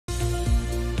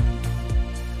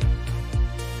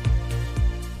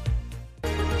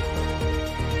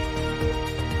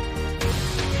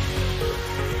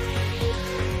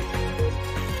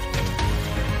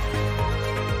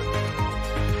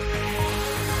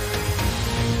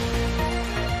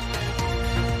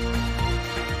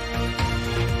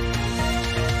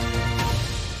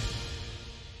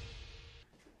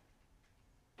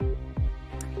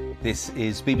This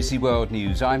is BBC World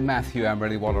News. I'm Matthew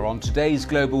Amroliwala. On today's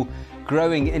Global,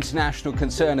 growing international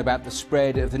concern about the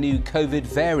spread of the new COVID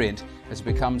variant as it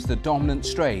becomes the dominant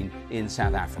strain in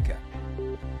South Africa.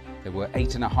 There were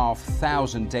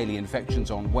 8,500 daily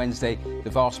infections on Wednesday. The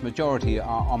vast majority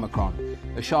are Omicron,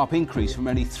 a sharp increase from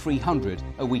only 300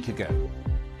 a week ago.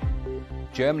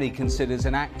 Germany considers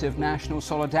an act of national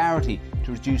solidarity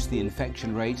to reduce the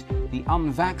infection rate. The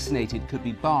unvaccinated could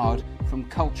be barred from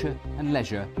culture and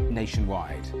leisure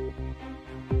nationwide.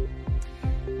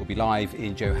 We'll be live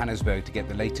in Johannesburg to get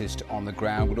the latest on the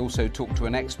ground. We'll also talk to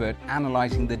an expert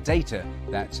analysing the data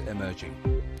that's emerging.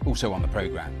 Also on the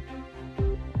programme.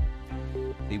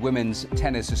 The Women's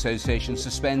Tennis Association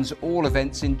suspends all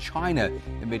events in China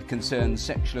amid concerns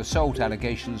sexual assault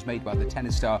allegations made by the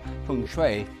tennis star Peng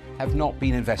Shuai have not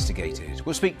been investigated.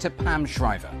 We'll speak to Pam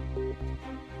Shriver.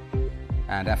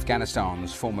 And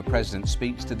Afghanistan's former president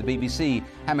speaks to the BBC.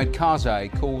 Hamid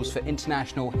Karzai calls for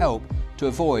international help to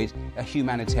avoid a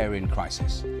humanitarian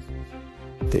crisis.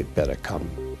 They better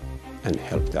come and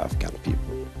help the Afghan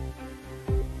people.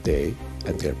 They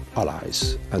and their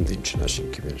allies and the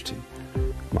international community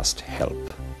must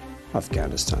help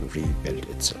Afghanistan rebuild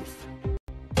itself.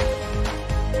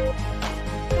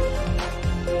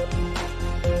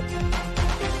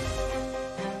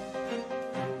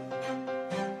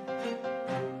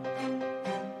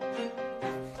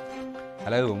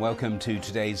 Hello and welcome to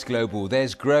today's Global.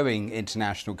 There's growing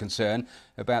international concern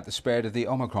about the spread of the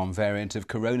Omicron variant of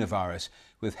coronavirus,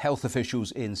 with health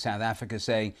officials in South Africa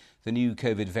saying the new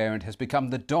COVID variant has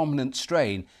become the dominant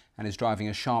strain and is driving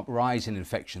a sharp rise in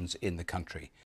infections in the country.